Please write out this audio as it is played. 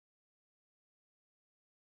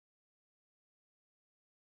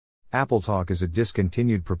AppleTalk is a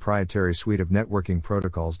discontinued proprietary suite of networking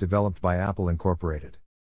protocols developed by Apple Incorporated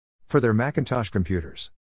for their Macintosh computers.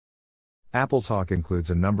 AppleTalk includes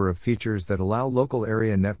a number of features that allow local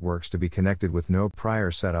area networks to be connected with no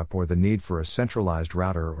prior setup or the need for a centralized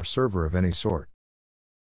router or server of any sort.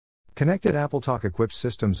 Connected AppleTalk-equipped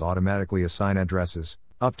systems automatically assign addresses,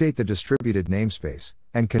 update the distributed namespace,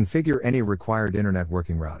 and configure any required internet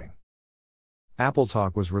working routing.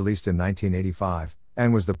 AppleTalk was released in 1985,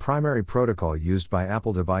 and was the primary protocol used by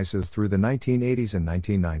Apple devices through the 1980s and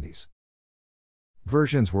 1990s.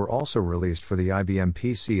 Versions were also released for the IBM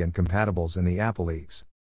PC and compatibles in the Apple IIGS.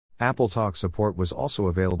 AppleTalk support was also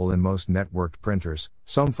available in most networked printers,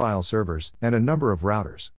 some file servers, and a number of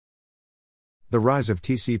routers. The rise of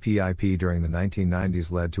TCP/IP during the 1990s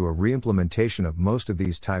led to a re-implementation of most of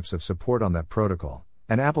these types of support on that protocol,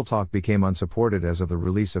 and AppleTalk became unsupported as of the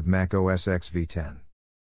release of Mac OS X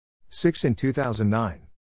v10.6 in 2009.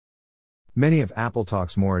 Many of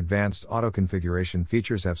AppleTalk's more advanced auto-configuration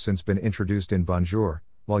features have since been introduced in Bonjour,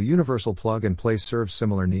 while Universal Plug-and-Play serves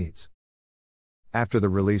similar needs. After the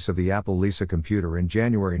release of the Apple Lisa computer in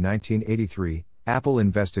January 1983, Apple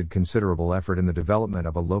invested considerable effort in the development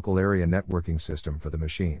of a local area networking system for the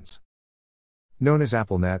machines. Known as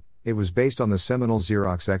AppleNet, it was based on the seminal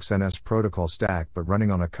Xerox XNS protocol stack but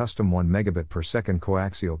running on a custom 1 megabit per second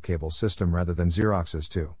coaxial cable system rather than Xerox's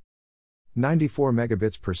 294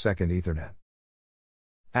 megabits per second Ethernet.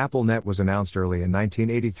 AppleNet was announced early in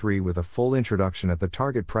 1983 with a full introduction at the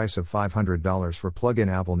target price of $500 for plug-in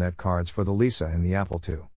AppleNet cards for the Lisa and the Apple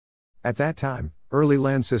II. At that time, early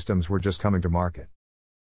LAN systems were just coming to market,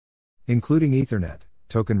 including Ethernet,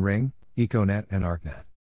 Token Ring, EcoNet, and ArcNet.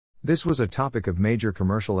 This was a topic of major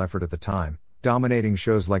commercial effort at the time, dominating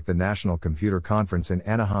shows like the National Computer Conference in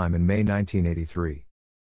Anaheim in May 1983.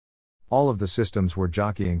 All of the systems were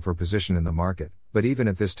jockeying for position in the market, but even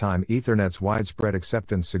at this time Ethernet's widespread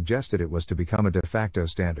acceptance suggested it was to become a de facto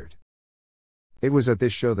standard. It was at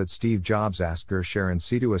this show that Steve Jobs asked Gershon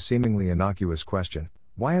Sidhu a seemingly innocuous question: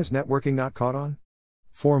 why has networking not caught on?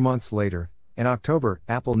 4 months later, in October,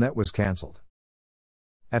 AppleNet was cancelled.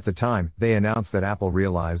 At the time, they announced that Apple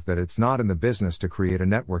realized that it's not in the business to create a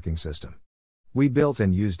networking system. We built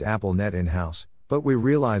and used AppleNet in-house, but we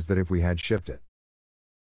realized that if we had shipped it,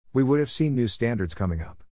 we would have seen new standards coming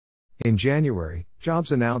up. In January,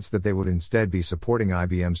 Jobs announced that they would instead be supporting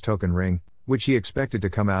IBM's Token Ring, which he expected to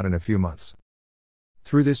come out in a few months.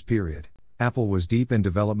 Through this period, Apple was deep in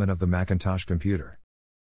development of the Macintosh computer.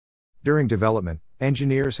 During development,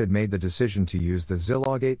 engineers had made the decision to use the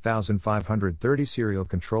Zilog 8530 serial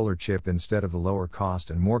controller chip instead of the lower cost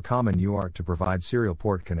and more common UART to provide serial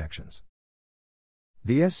port connections.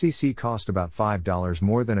 The SCC cost about $5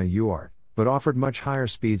 more than a UART, but offered much higher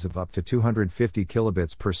speeds of up to 250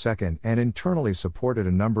 kilobits per second and internally supported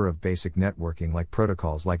a number of basic networking like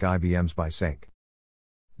protocols like IBM's BiSync.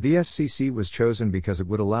 The SCC was chosen because it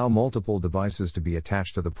would allow multiple devices to be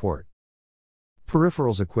attached to the port.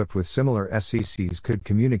 Peripherals equipped with similar SCCs could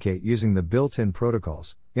communicate using the built-in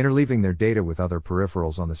protocols, interleaving their data with other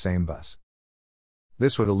peripherals on the same bus.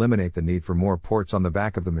 This would eliminate the need for more ports on the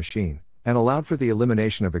back of the machine, and allowed for the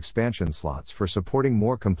elimination of expansion slots for supporting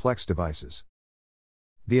more complex devices.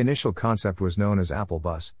 The initial concept was known as Apple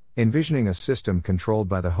Bus, envisioning a system controlled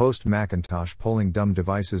by the host Macintosh polling dumb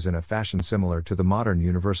devices in a fashion similar to the modern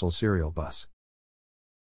Universal Serial Bus.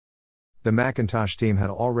 The Macintosh team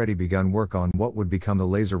had already begun work on what would become the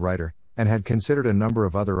laser writer, and had considered a number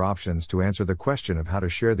of other options to answer the question of how to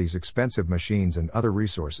share these expensive machines and other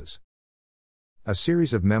resources. A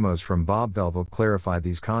series of memos from Bob Belville clarified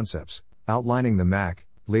these concepts, outlining the Mac,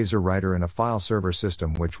 laser writer and a file server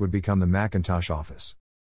system which would become the Macintosh Office.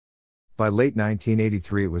 By late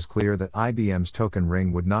 1983 it was clear that IBM's Token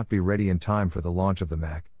Ring would not be ready in time for the launch of the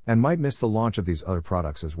Mac, and might miss the launch of these other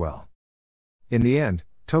products as well. In the end,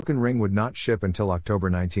 Token Ring would not ship until October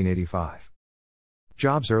 1985.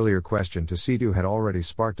 Jobs' earlier question to Sidhu had already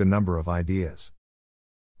sparked a number of ideas.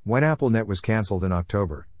 When AppleNet was cancelled in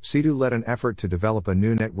October, Sidhu led an effort to develop a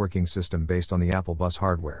new networking system based on the Apple Bus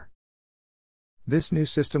hardware. This new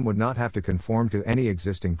system would not have to conform to any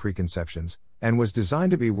existing preconceptions, and was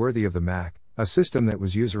designed to be worthy of the Mac, a system that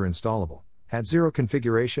was user-installable, had zero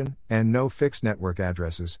configuration, and no fixed network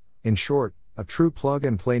addresses, in short, a true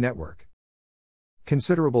plug-and-play network.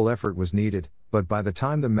 Considerable effort was needed, but by the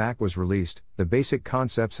time the Mac was released, the basic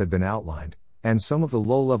concepts had been outlined, and some of the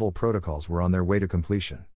low-level protocols were on their way to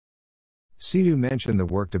completion. Sidhu mentioned the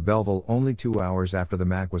work to Belville only 2 hours after the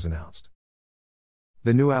Mac was announced.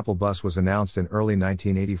 The new Apple Bus was announced in early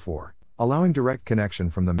 1984, allowing direct connection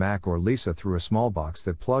from the Mac or Lisa through a small box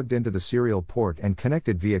that plugged into the serial port and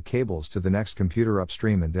connected via cables to the next computer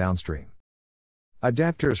upstream and downstream.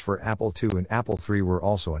 Adapters for Apple II and Apple III were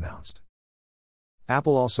also announced.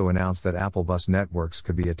 Apple also announced that Apple Bus networks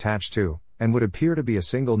could be attached to, and would appear to be a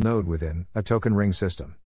single node within, a token ring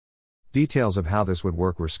system. Details of how this would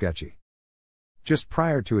work were sketchy. Just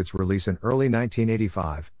prior to its release in early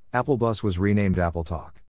 1985, Apple Bus was renamed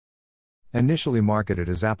AppleTalk. Initially marketed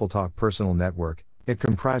as AppleTalk Personal Network, it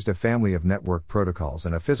comprised a family of network protocols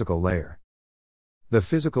and a physical layer. The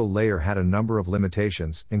physical layer had a number of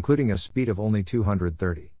limitations, including a speed of only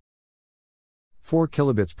 234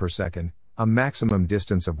 kilobits per second, a maximum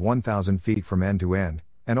distance of 1,000 feet from end to end,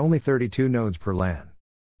 and only 32 nodes per LAN.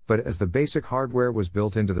 But as the basic hardware was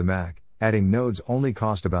built into the Mac, adding nodes only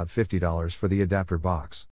cost about $50 for the adapter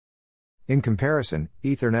box. In comparison,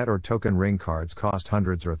 Ethernet or token ring cards cost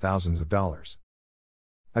hundreds or thousands of dollars.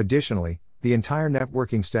 Additionally, the entire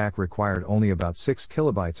networking stack required only about 6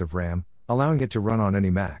 kilobytes of RAM, allowing it to run on any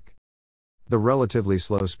Mac. The relatively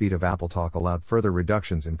slow speed of AppleTalk allowed further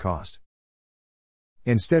reductions in cost.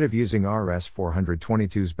 Instead of using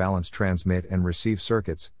RS-422's balanced transmit and receive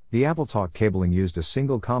circuits, the AppleTalk cabling used a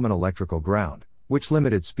single common electrical ground, which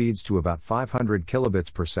limited speeds to about 500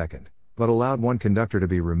 kilobits per second, but allowed one conductor to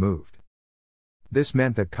be removed. This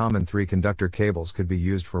meant that common 3-conductor cables could be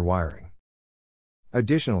used for wiring.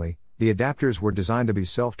 Additionally, the adapters were designed to be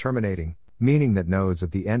self-terminating, meaning that nodes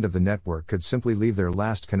at the end of the network could simply leave their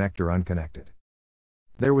last connector unconnected.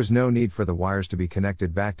 There was no need for the wires to be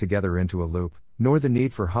connected back together into a loop, nor the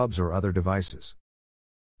need for hubs or other devices.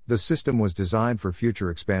 The system was designed for future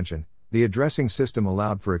expansion. The addressing system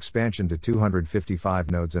allowed for expansion to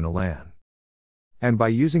 255 nodes in a LAN. And by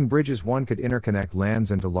using bridges, one could interconnect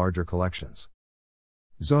LANs into larger collections.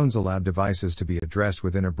 Zones allowed devices to be addressed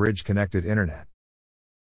within a bridge-connected internet.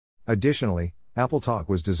 Additionally, AppleTalk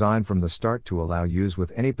was designed from the start to allow use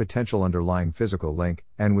with any potential underlying physical link,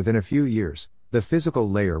 and within a few years, the physical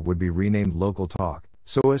layer would be renamed Local Talk,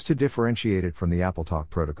 so as to differentiate it from the AppleTalk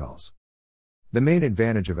protocols. The main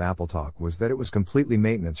advantage of AppleTalk was that it was completely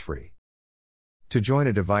maintenance-free. To join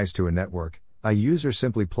a device to a network, a user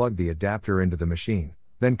simply plugged the adapter into the machine,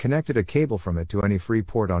 then connected a cable from it to any free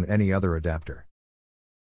port on any other adapter.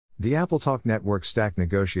 The AppleTalk network stack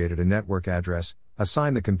negotiated a network address,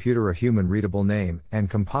 assigned the computer a human-readable name, and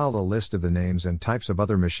compiled a list of the names and types of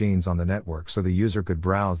other machines on the network so the user could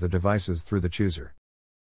browse the devices through the chooser.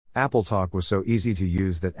 AppleTalk was so easy to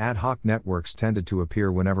use that ad hoc networks tended to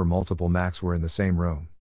appear whenever multiple Macs were in the same room.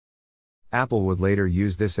 Apple would later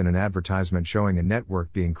use this in an advertisement showing a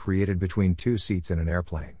network being created between 2 seats in an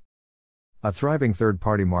airplane. A thriving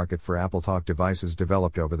third-party market for AppleTalk devices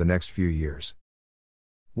developed over the next few years.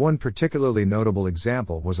 One particularly notable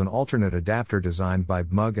example was an alternate adapter designed by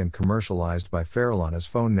BMUG and commercialized by Farallon as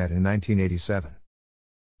PhoneNet in 1987.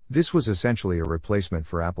 This was essentially a replacement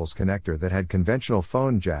for Apple's connector that had conventional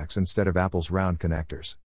phone jacks instead of Apple's round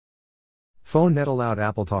connectors. PhoneNet allowed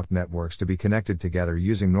AppleTalk networks to be connected together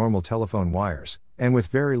using normal telephone wires, and with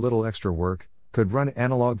very little extra work, could run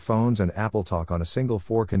analog phones and AppleTalk on a single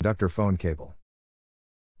 4-conductor phone cable.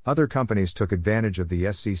 Other companies took advantage of the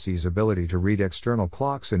SCC's ability to read external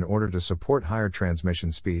clocks in order to support higher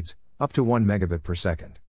transmission speeds, up to 1 megabit per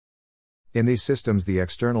second. In these systems, the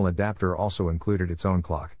external adapter also included its own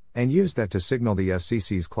clock, and used that to signal the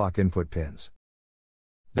SCC's clock input pins.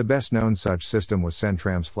 The best known such system was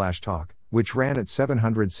Centram's FlashTalk, which ran at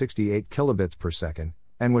 768 kilobits per second,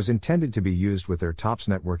 and was intended to be used with their TOPS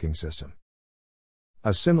networking system.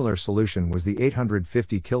 A similar solution was the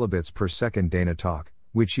 850 kilobits per second DynaTalk,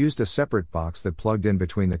 which used a separate box that plugged in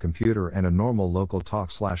between the computer and a normal local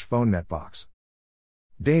talk/PhoneNet box.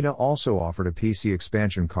 Dana also offered a PC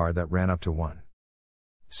expansion card that ran up to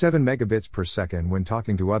 1.7 megabits per second when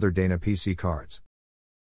talking to other Dana PC cards.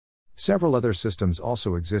 Several other systems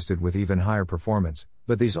also existed with even higher performance,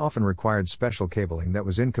 but these often required special cabling that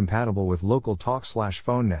was incompatible with local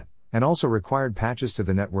talk/PhoneNet, and also required patches to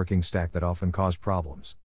the networking stack that often caused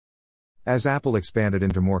problems. As Apple expanded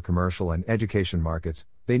into more commercial and education markets,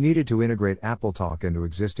 they needed to integrate AppleTalk into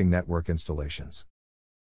existing network installations.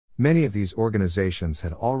 Many of these organizations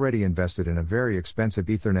had already invested in a very expensive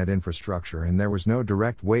Ethernet infrastructure, and there was no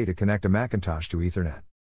direct way to connect a Macintosh to Ethernet.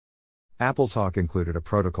 AppleTalk included a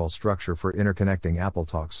protocol structure for interconnecting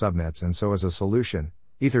AppleTalk subnets, and so as a solution,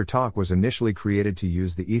 EtherTalk was initially created to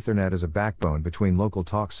use the Ethernet as a backbone between local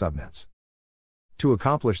talk subnets. To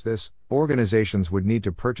accomplish this, organizations would need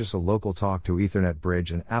to purchase a local talk to Ethernet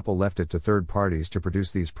bridge, and Apple left it to third parties to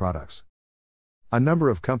produce these products. A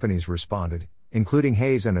number of companies responded, including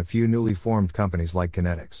Hayes and a few newly formed companies like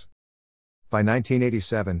Kinetics. By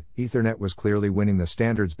 1987, Ethernet was clearly winning the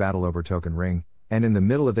standards battle over Token Ring, and in the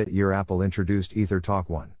middle of that year Apple introduced AppleTalk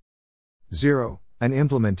 1.0, an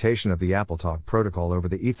implementation of the AppleTalk protocol over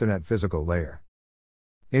the Ethernet physical layer.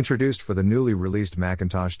 Introduced for the newly released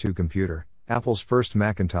Macintosh 2 computer, Apple's first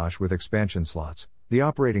Macintosh with expansion slots, the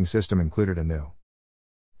operating system included a new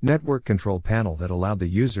network control panel that allowed the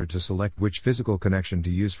user to select which physical connection to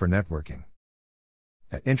use for networking.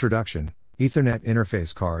 At introduction, Ethernet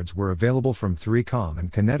interface cards were available from 3Com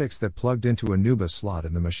and Kinetics that plugged into a NUBUS slot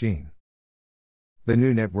in the machine. The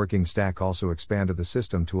new networking stack also expanded the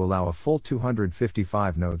system to allow a full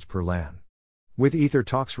 255 nodes per LAN. With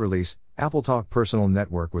AppleTalk's release, AppleTalk Personal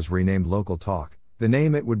Network was renamed LocalTalk, the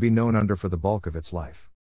name it would be known under for the bulk of its life.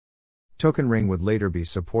 Token Ring would later be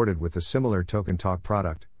supported with the similar TokenTalk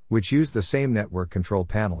product, which used the same network control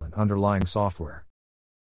panel and underlying software.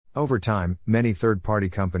 Over time, many third-party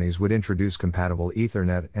companies would introduce compatible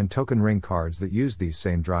Ethernet and Token Ring cards that used these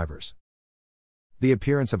same drivers. The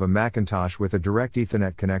appearance of a Macintosh with a direct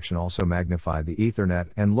Ethernet connection also magnified the Ethernet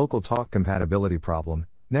and LocalTalk compatibility problem.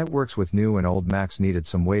 Networks with new and old Macs needed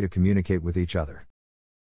some way to communicate with each other.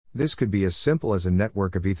 This could be as simple as a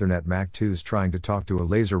network of Ethernet Mac 2s trying to talk to a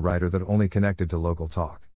laser writer that only connected to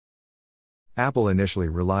LocalTalk. Apple initially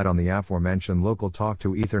relied on the aforementioned LocalTalk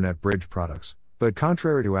to Ethernet bridge products, but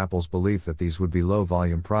contrary to Apple's belief that these would be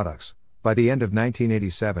low-volume products, by the end of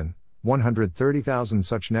 1987, 130,000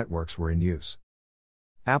 such networks were in use.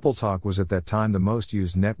 AppleTalk was at that time the most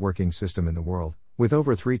used networking system in the world, with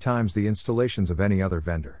over 3 times the installations of any other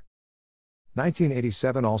vendor.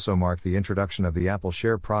 1987 also marked the introduction of the Apple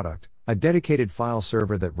Share product, a dedicated file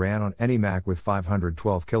server that ran on any Mac with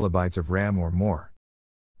 512 kilobytes of RAM or more.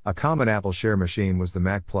 A common Apple Share machine was the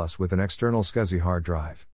Mac Plus with an external SCSI hard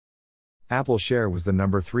drive. Apple Share was the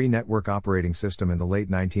number 3 network operating system in the late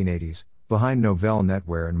 1980s, behind Novell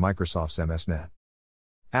NetWare and Microsoft's MSNet.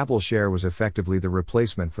 Apple Share was effectively the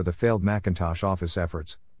replacement for the failed Macintosh Office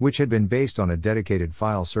efforts, which had been based on a dedicated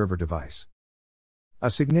file server device. A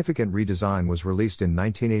significant redesign was released in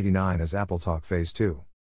 1989 as AppleTalk Phase 2.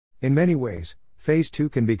 In many ways, Phase 2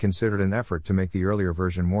 can be considered an effort to make the earlier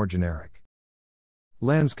version more generic.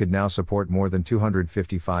 LANs could now support more than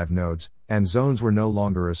 255 nodes, and zones were no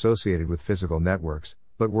longer associated with physical networks,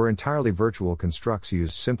 but were entirely virtual constructs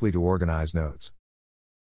used simply to organize nodes.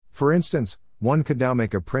 For instance, one could now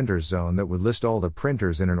make a printer's zone that would list all the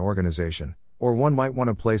printers in an organization, or one might want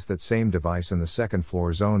to place that same device in the second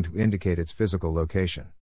floor zone to indicate its physical location.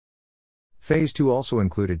 Phase 2 also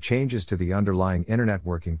included changes to the underlying internet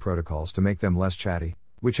working protocols to make them less chatty,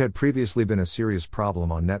 which had previously been a serious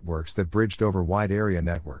problem on networks that bridged over wide area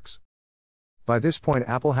networks. By this point,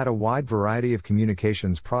 Apple had a wide variety of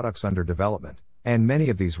communications products under development, and many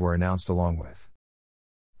of these were announced along with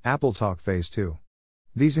AppleTalk Phase 2.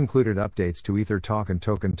 These included updates to AppleTalk and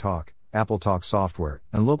TokenTalk, AppleTalk software,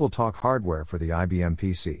 and LocalTalk hardware for the IBM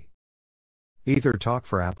PC. AppleTalk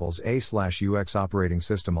for Apple's A/UX operating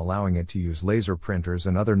system, allowing it to use laser printers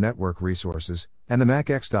and other network resources, and the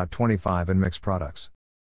Mac X.25 and MIX products.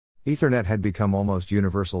 Ethernet had become almost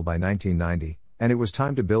universal by 1990, and it was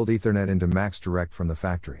time to build Ethernet into Macs direct from the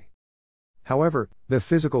factory. However, the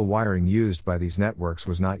physical wiring used by these networks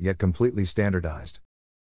was not yet completely standardized.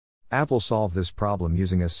 Apple solved this problem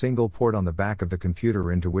using a single port on the back of the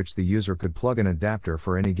computer into which the user could plug an adapter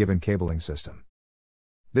for any given cabling system.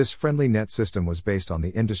 This friendly net system was based on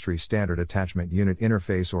the industry standard attachment unit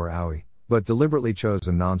interface or AUI, but deliberately chose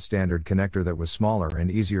a non-standard connector that was smaller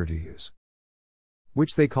and easier to use,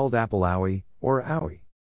 which they called Apple AUI, or AUI.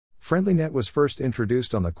 FriendlyNet was first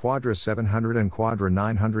introduced on the Quadra 700 and Quadra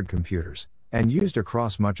 900 computers, and used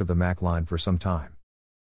across much of the Mac line for some time.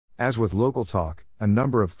 As with LocalTalk, a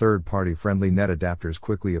number of third-party FriendlyNet adapters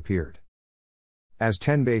quickly appeared. As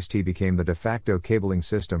 10BASE-T became the de facto cabling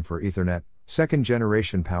system for Ethernet,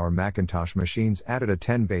 second-generation Power Macintosh machines added a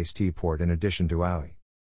 10BASE-T port in addition to AUI.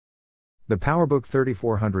 The PowerBook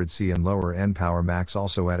 3400C and lower-end Power Macs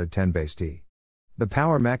also added 10BASE-T. The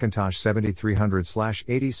Power Macintosh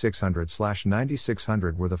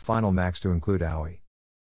 7300/8600/9600 were the final Macs to include AUI.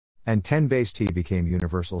 And 10BASE-T became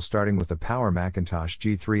universal starting with the Power Macintosh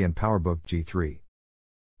G3 and PowerBook G3.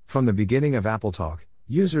 From the beginning of AppleTalk,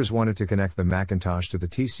 users wanted to connect the Macintosh to the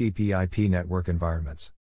TCP/IP network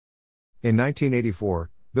environments. In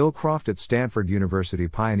 1984, Bill Croft at Stanford University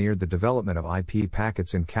pioneered the development of IP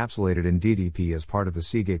packets encapsulated in DDP as part of the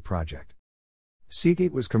Seagate project.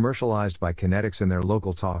 Seagate was commercialized by Kinetics in their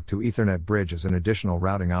LocalTalk to Ethernet bridge as an additional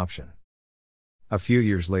routing option. A few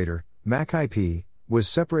years later, MacIP was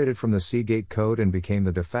separated from the Seagate code and became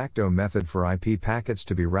the de facto method for IP packets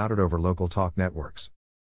to be routed over LocalTalk networks.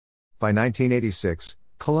 By 1986,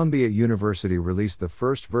 Columbia University released the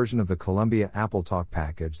first version of the Columbia AppleTalk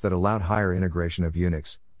package that allowed higher integration of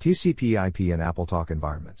Unix, TCP/IP and AppleTalk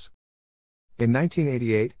environments. In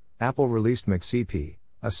 1988, Apple released MacCP,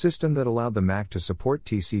 a system that allowed the Mac to support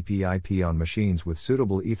TCP/IP on machines with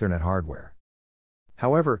suitable Ethernet hardware.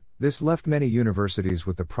 However, this left many universities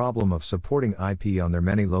with the problem of supporting IP on their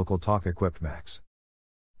many local talk-equipped Macs.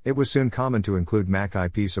 It was soon common to include Mac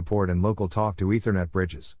IP support and local talk to Ethernet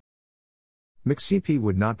bridges. MacCP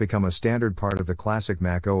would not become a standard part of the classic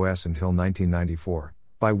Mac OS until 1994,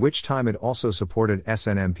 by which time it also supported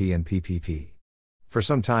SNMP and PPP. For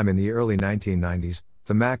some time in the early 1990s,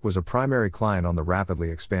 the Mac was a primary client on the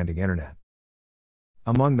rapidly expanding Internet.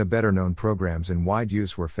 Among the better-known programs in wide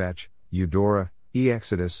use were Fetch, Eudora,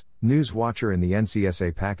 eExodus, NewsWatcher and the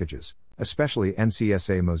NCSA packages, especially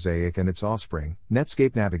NCSA Mosaic and its offspring,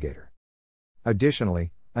 Netscape Navigator.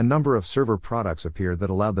 Additionally, a number of server products appeared that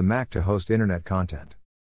allowed the Mac to host Internet content.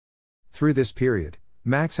 Through this period,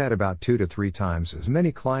 Macs had about 2 to 3 times as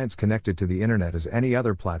many clients connected to the Internet as any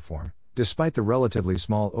other platform, despite the relatively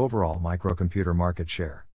small overall microcomputer market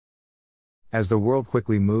share. As the world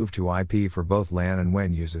quickly moved to IP for both LAN and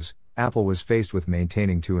WAN uses, Apple was faced with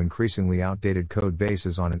maintaining 2 increasingly outdated code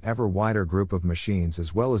bases on an ever wider group of machines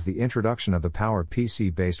as well as the introduction of the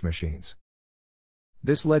PowerPC-based machines.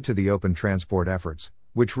 This led to the open transport efforts,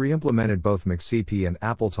 which re-implemented both MacCP and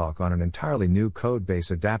AppleTalk on an entirely new code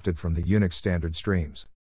base adapted from the Unix standard streams.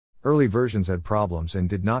 Early versions had problems and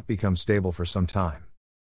did not become stable for some time.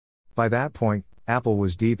 By that point, Apple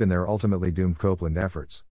was deep in their ultimately doomed Copeland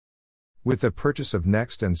efforts. With the purchase of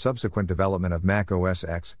Next and subsequent development of Mac OS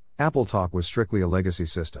X, AppleTalk was strictly a legacy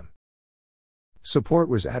system. Support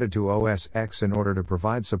was added to OS X in order to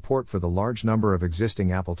provide support for the large number of existing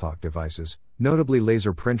AppleTalk devices, notably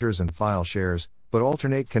laser printers and file shares, but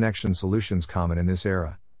alternate connection solutions common in this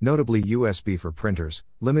era, notably USB for printers,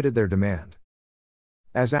 limited their demand.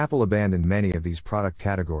 As Apple abandoned many of these product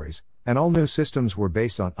categories, and all new systems were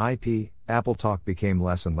based on IP, AppleTalk became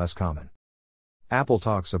less and less common.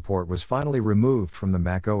 AppleTalk support was finally removed from the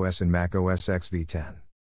Mac OS in Mac OS X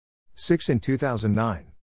v10.6 in 2009.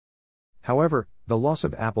 However, the loss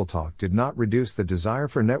of AppleTalk did not reduce the desire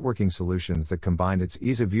for networking solutions that combined its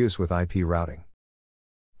ease of use with IP routing.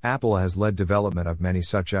 Apple has led development of many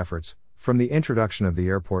such efforts, from the introduction of the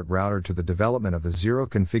airport router to the development of the zero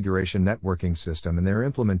configuration networking system and their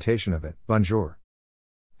implementation of it, Bonjour.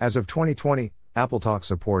 As of 2020, AppleTalk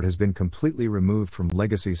support has been completely removed from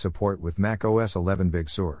legacy support with Mac OS 11 Big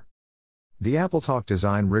Sur. The AppleTalk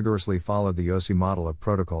design rigorously followed the OSI model of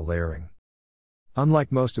protocol layering.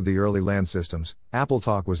 Unlike most of the early LAN systems,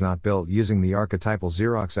 AppleTalk was not built using the archetypal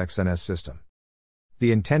Xerox XNS system.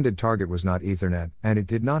 The intended target was not Ethernet, and it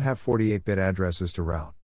did not have 48-bit addresses to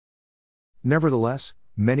route. Nevertheless,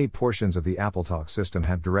 many portions of the AppleTalk system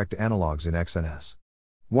have direct analogs in XNS.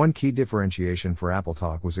 One key differentiation for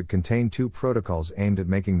AppleTalk was it contained 2 protocols aimed at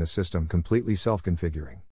making the system completely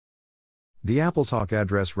self-configuring. The AppleTalk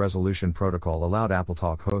Address Resolution Protocol allowed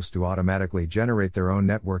AppleTalk hosts to automatically generate their own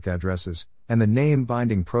network addresses, and the Name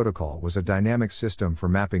Binding Protocol was a dynamic system for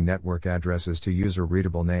mapping network addresses to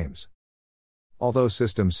user-readable names. Although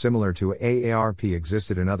systems similar to AARP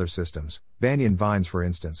existed in other systems, Banyan Vines for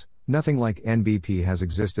instance, nothing like NBP has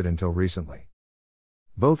existed until recently.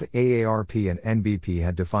 Both AARP and NBP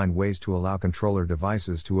had defined ways to allow controller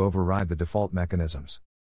devices to override the default mechanisms.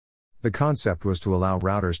 The concept was to allow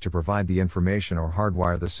routers to provide the information or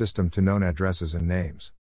hardwire the system to known addresses and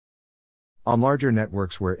names. On larger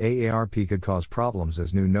networks where AARP could cause problems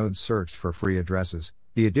as new nodes searched for free addresses,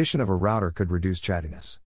 the addition of a router could reduce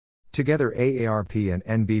chattiness. Together AARP and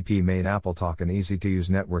NBP made AppleTalk an easy-to-use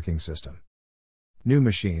networking system. New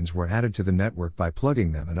machines were added to the network by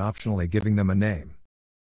plugging them and optionally giving them a name.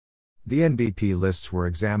 The NBP lists were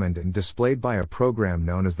examined and displayed by a program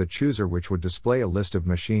known as the chooser, which would display a list of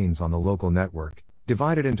machines on the local network,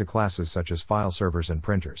 divided into classes such as file servers and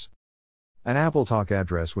printers. An AppleTalk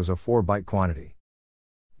address was a 4-byte quantity.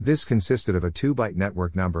 This consisted of a 2-byte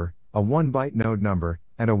network number, a 1-byte node number,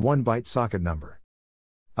 and a 1-byte socket number.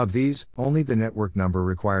 Of these, only the network number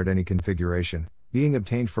required any configuration, being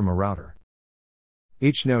obtained from a router.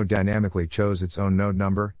 Each node dynamically chose its own node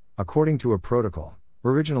number, according to a protocol.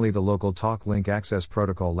 Originally the local Talk Link Access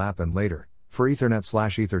Protocol LAP and later, for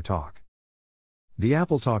Ethernet/EtherTalk. The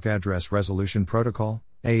AppleTalk Address Resolution Protocol,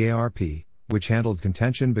 AARP, which handled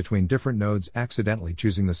contention between different nodes accidentally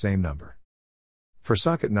choosing the same number. For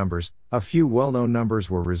socket numbers, a few well-known numbers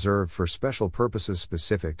were reserved for special purposes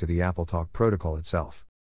specific to the AppleTalk protocol itself.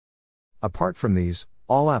 Apart from these,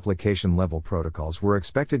 all application-level protocols were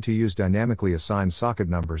expected to use dynamically assigned socket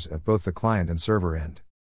numbers at both the client and server end.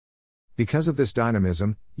 Because of this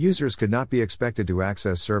dynamism, users could not be expected to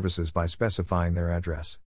access services by specifying their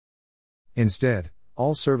address. Instead,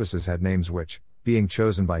 all services had names which, being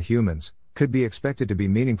chosen by humans, could be expected to be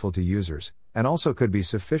meaningful to users, and also could be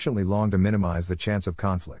sufficiently long to minimize the chance of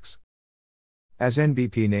conflicts. As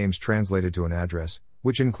NBP names translated to an address,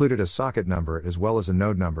 which included a socket number as well as a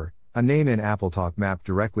node number, a name in AppleTalk mapped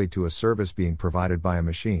directly to a service being provided by a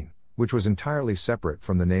machine, which was entirely separate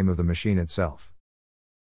from the name of the machine itself.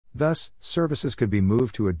 Thus, services could be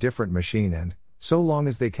moved to a different machine and, so long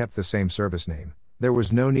as they kept the same service name, there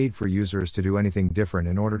was no need for users to do anything different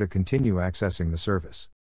in order to continue accessing the service.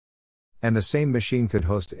 And the same machine could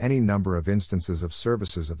host any number of instances of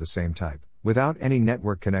services of the same type, without any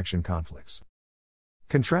network connection conflicts.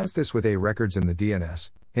 Contrast this with A records in the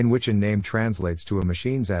DNS, in which a name translates to a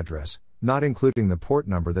machine's address, not including the port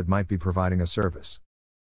number that might be providing a service.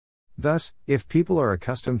 Thus, if people are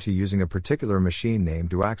accustomed to using a particular machine name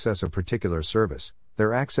to access a particular service,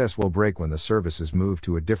 their access will break when the service is moved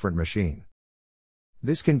to a different machine.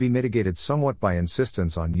 This can be mitigated somewhat by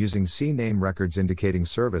insistence on using C-name records indicating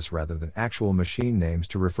service rather than actual machine names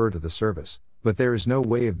to refer to the service, but there is no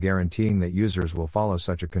way of guaranteeing that users will follow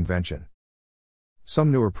such a convention.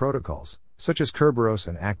 Some newer protocols, such as Kerberos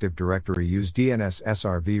and Active Directory, use DNS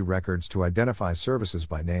SRV records to identify services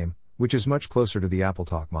by name, which is much closer to the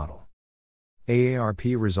AppleTalk model.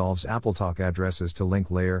 AARP resolves AppleTalk addresses to link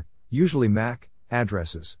layer, usually MAC,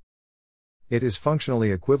 addresses. It is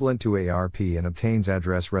functionally equivalent to ARP and obtains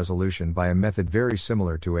address resolution by a method very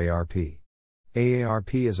similar to ARP.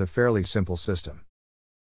 AARP is a fairly simple system.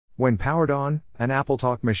 When powered on, an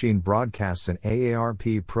AppleTalk machine broadcasts an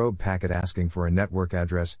AARP probe packet asking for a network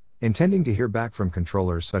address, intending to hear back from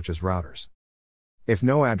controllers such as routers. If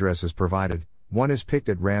no address is provided, one is picked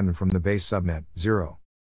at random from the base subnet, 0.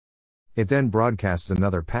 It then broadcasts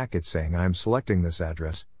another packet saying I am selecting this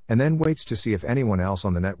address, and then waits to see if anyone else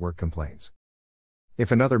on the network complains.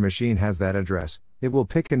 If another machine has that address, it will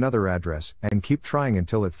pick another address and keep trying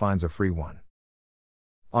until it finds a free one.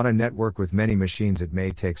 On a network with many machines, it may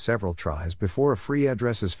take several tries before a free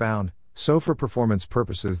address is found, so for performance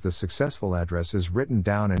purposes the successful address is written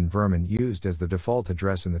down in Verm and used as the default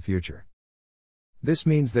address in the future. This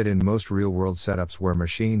means that in most real-world setups where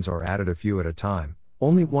machines are added a few at a time,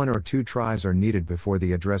 only 1 or 2 tries are needed before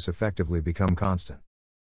the address effectively become constant.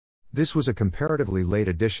 This was a comparatively late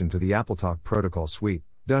addition to the AppleTalk protocol suite,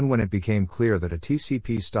 done when it became clear that a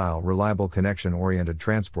TCP-style reliable connection-oriented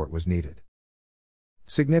transport was needed.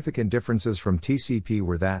 Significant differences from TCP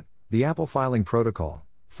were that, the Apple Filing Protocol,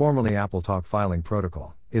 formerly AppleTalk Filing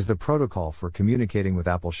Protocol, is the protocol for communicating with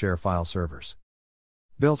Apple Share file servers.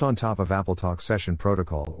 Built on top of AppleTalk Session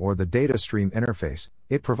Protocol or the Data Stream Interface,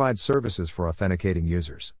 it provides services for authenticating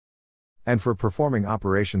users and for performing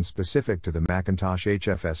operations specific to the Macintosh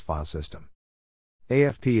HFS file system.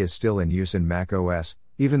 AFP is still in use in Mac OS,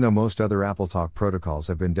 even though most other AppleTalk protocols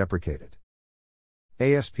have been deprecated.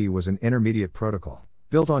 ASP was an intermediate protocol,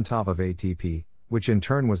 built on top of ATP, which in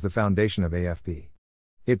turn was the foundation of AFP.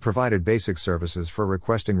 It provided basic services for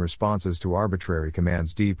requesting responses to arbitrary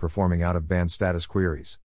commands performing out-of-band status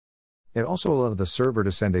queries. It also allowed the server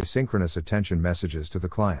to send asynchronous attention messages to the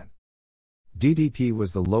client. DDP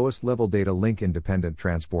was the lowest level data link independent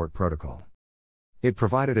transport protocol. It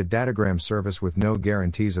provided a datagram service with no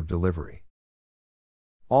guarantees of delivery.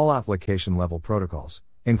 All application level protocols,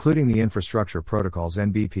 including the infrastructure protocols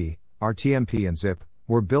NBP, RTMP and ZIP,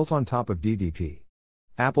 were built on top of DDP.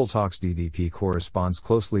 AppleTalk's DDP corresponds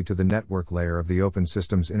closely to the network layer of the Open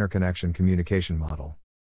Systems Interconnection Communication Model.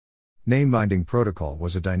 Name Binding Protocol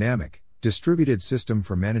was a dynamic, distributed system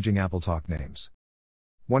for managing AppleTalk names.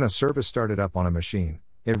 When a service started up on a machine,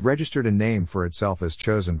 it registered a name for itself as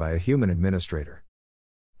chosen by a human administrator.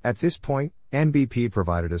 At this point, NBP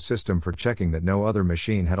provided a system for checking that no other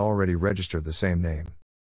machine had already registered the same name.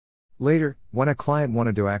 Later, when a client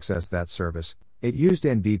wanted to access that service, it used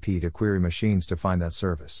NBP to query machines to find that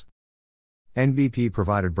service. NBP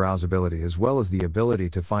provided browsability as well as the ability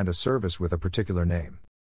to find a service with a particular name.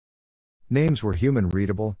 Names were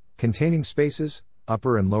human-readable, containing spaces,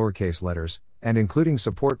 upper and lowercase letters, and including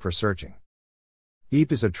support for searching.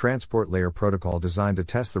 EAP is a transport layer protocol designed to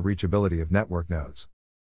test the reachability of network nodes.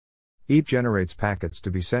 EAP generates packets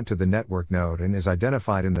to be sent to the network node and is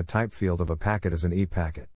identified in the type field of a packet as an EAP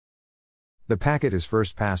packet. The packet is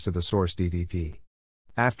first passed to the source DDP.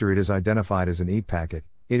 After it is identified as an EAP packet,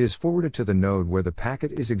 it is forwarded to the node where the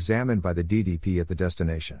packet is examined by the DDP at the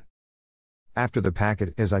destination. After the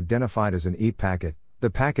packet is identified as an EAP packet, the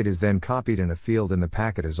packet is then copied and a field in the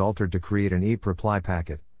packet is altered to create an EAP reply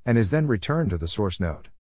packet, and is then returned to the source node.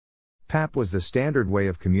 PAP was the standard way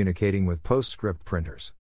of communicating with PostScript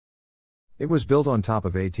printers. It was built on top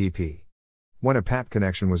of ATP. When a PAP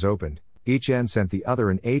connection was opened, each end sent the other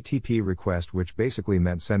an ATP request, which basically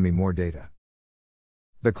meant send me more data.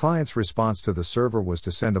 The client's response to the server was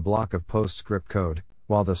to send a block of PostScript code,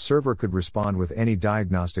 while the server could respond with any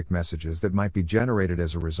diagnostic messages that might be generated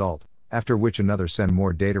as a result, after which another send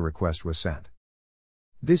more data request was sent.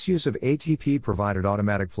 This use of ATP provided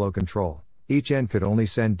automatic flow control. Each end could only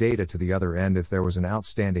send data to the other end if there was an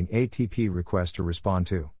outstanding ATP request to respond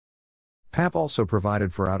to. PAP also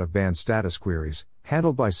provided for out-of-band status queries,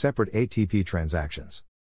 handled by separate ATP transactions.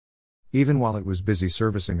 Even while it was busy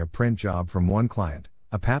servicing a print job from one client,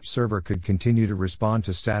 a PAP server could continue to respond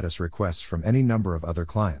to status requests from any number of other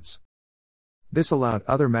clients. This allowed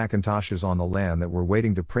other Macintoshes on the LAN that were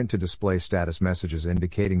waiting to print to display status messages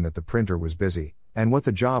indicating that the printer was busy, and what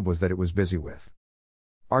the job was that it was busy with.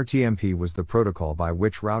 RTMP was the protocol by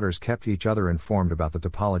which routers kept each other informed about the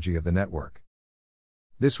topology of the network.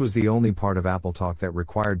 This was the only part of AppleTalk that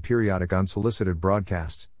required periodic unsolicited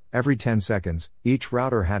broadcasts. Every 10 seconds, each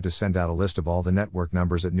router had to send out a list of all the network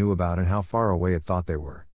numbers it knew about and how far away it thought they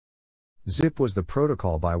were. ZIP was the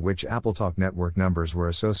protocol by which AppleTalk network numbers were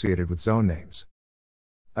associated with zone names.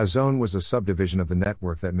 A zone was a subdivision of the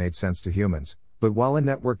network that made sense to humans, but while a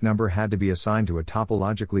network number had to be assigned to a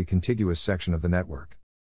topologically contiguous section of the network.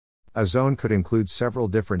 A zone could include several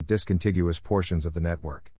different discontiguous portions of the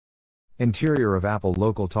network. Interior of Apple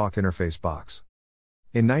Local Talk Interface Box.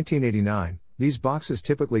 In 1989, these boxes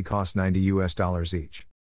typically cost $90 each.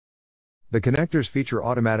 The connectors feature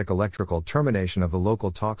automatic electrical termination of the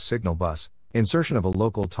local talk signal bus. Insertion of a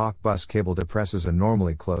local talk bus cable depresses a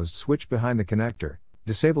normally closed switch behind the connector,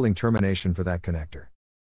 disabling termination for that connector.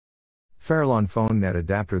 Farallon Phone Net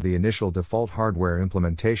Adapter. The initial default hardware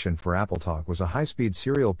implementation for AppleTalk was a high-speed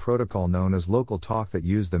serial protocol known as Local Talk that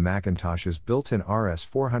used the Macintosh's built-in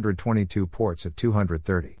RS-422 ports at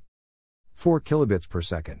 234 kilobits per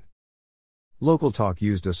second. Local Talk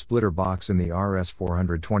used a splitter box in the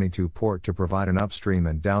RS-422 port to provide an upstream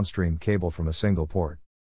and downstream cable from a single port.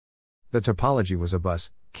 The topology was a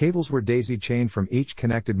bus. Cables were daisy-chained from each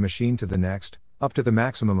connected machine to the next, up to the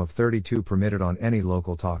maximum of 32 permitted on any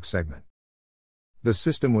Local Talk segment. The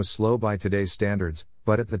system was slow by today's standards,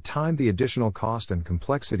 but at the time the additional cost and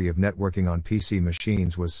complexity of networking on PC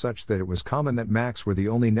machines was such that it was common that Macs were the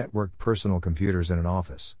only networked personal computers in an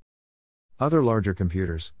office. Other larger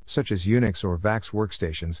computers, such as Unix or VAX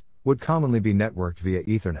workstations, would commonly be networked via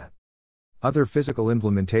Ethernet. Other physical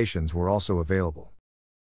implementations were also available.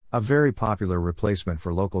 A very popular replacement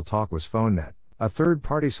for Local Talk was PhoneNet, a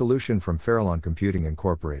third-party solution from Farallon Computing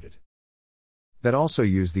Incorporated. That also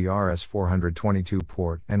used the RS-422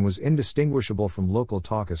 port and was indistinguishable from Local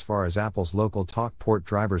Talk as far as Apple's Local Talk port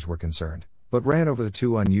drivers were concerned, but ran over the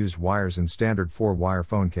two unused wires in standard 4-wire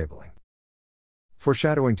phone cabling.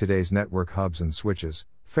 Foreshadowing today's network hubs and switches,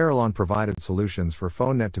 Farallon provided solutions for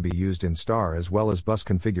PhoneNet to be used in star as well as bus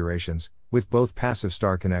configurations, with both passive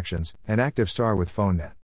star connections and active star with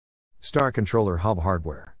PhoneNet. Star Controller Hub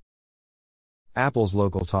hardware. Apple's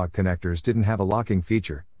Local Talk connectors didn't have a locking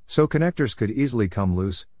feature, so connectors could easily come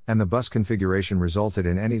loose, and the bus configuration resulted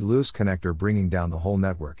in any loose connector bringing down the whole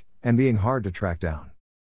network, and being hard to track down.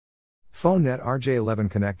 PhoneNet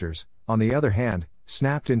RJ11 connectors, on the other hand,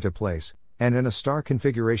 snapped into place, and in a star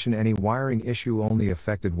configuration any wiring issue only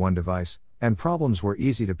affected one device, and problems were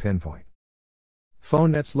easy to pinpoint.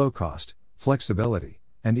 PhoneNet's low cost, flexibility,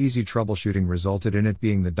 and easy troubleshooting resulted in it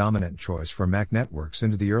being the dominant choice for Mac networks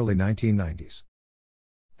into the early 1990s.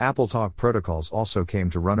 AppleTalk protocols also came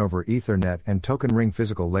to run over Ethernet and Token Ring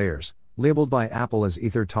physical layers, labeled by Apple as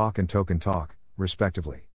EtherTalk and Token Talk,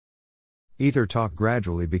 respectively. EtherTalk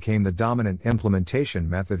gradually became the dominant implementation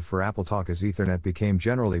method for AppleTalk as Ethernet became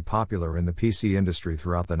generally popular in the PC industry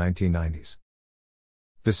throughout the 1990s.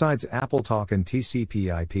 Besides AppleTalk and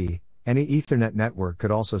TCP/IP, any Ethernet network could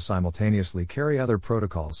also simultaneously carry other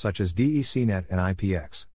protocols such as DECnet and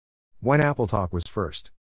IPX. When AppleTalk was first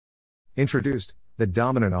introduced, the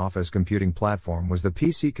dominant office computing platform was the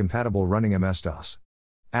PC-compatible running MS-DOS.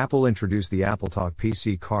 Apple introduced the AppleTalk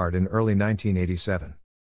PC card in early 1987.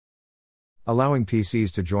 Allowing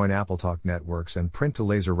PCs to join AppleTalk networks and print to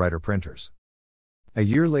LaserWriter printers. A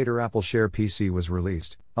year later Apple Share PC was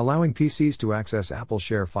released, allowing PCs to access Apple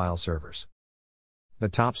Share file servers. The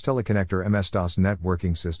TOPS teleconnector MS-DOS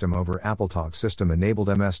networking system over AppleTalk system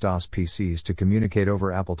enabled MS-DOS PCs to communicate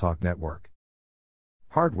over AppleTalk network.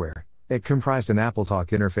 Hardware. It comprised an AppleTalk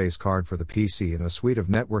interface card for the PC and a suite of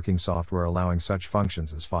networking software allowing such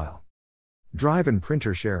functions as file, drive and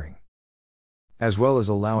printer sharing. As well as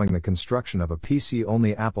allowing the construction of a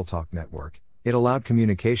PC-only AppleTalk network, it allowed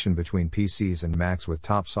communication between PCs and Macs with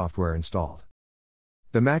TOPS software installed.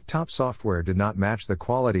 The Mac top software did not match the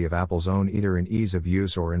quality of Apple's own either in ease of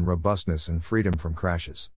use or in robustness and freedom from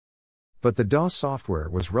crashes. But the DOS software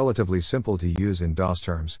was relatively simple to use in DOS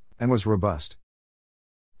terms, and was robust.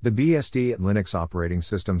 The BSD and Linux operating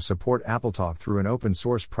systems support AppleTalk through an open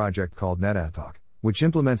source project called NetAppTalk, which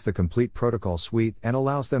implements the complete protocol suite and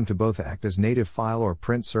allows them to both act as native file or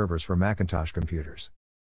print servers for Macintosh computers,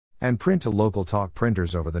 and print to local talk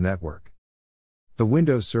printers over the network. The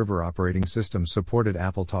Windows Server operating system supported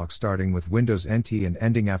AppleTalk starting with Windows NT and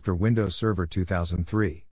ending after Windows Server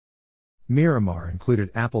 2003. Miramar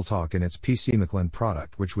included AppleTalk in its PC Maclin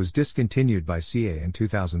product, which was discontinued by CA in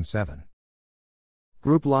 2007.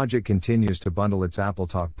 Group Logic continues to bundle its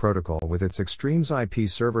AppleTalk protocol with its Extremes IP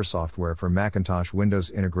server software for Macintosh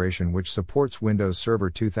Windows integration, which supports Windows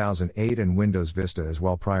Server 2008 and Windows Vista as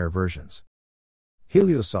well prior versions.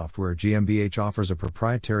 Helios Software GmbH offers a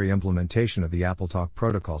proprietary implementation of the AppleTalk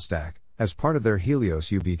protocol stack as part of their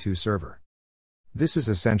Helios UB2 server. This is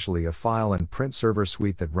essentially a file and print server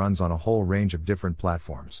suite that runs on a whole range of different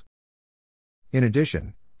platforms. In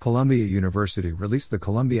addition, Columbia University released the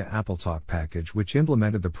Columbia AppleTalk package, which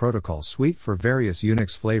implemented the protocol suite for various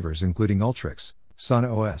Unix flavors including Ultrix, Sun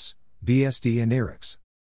OS, BSD and Irix.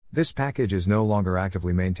 This package is no longer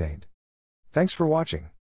actively maintained. Thanks for watching.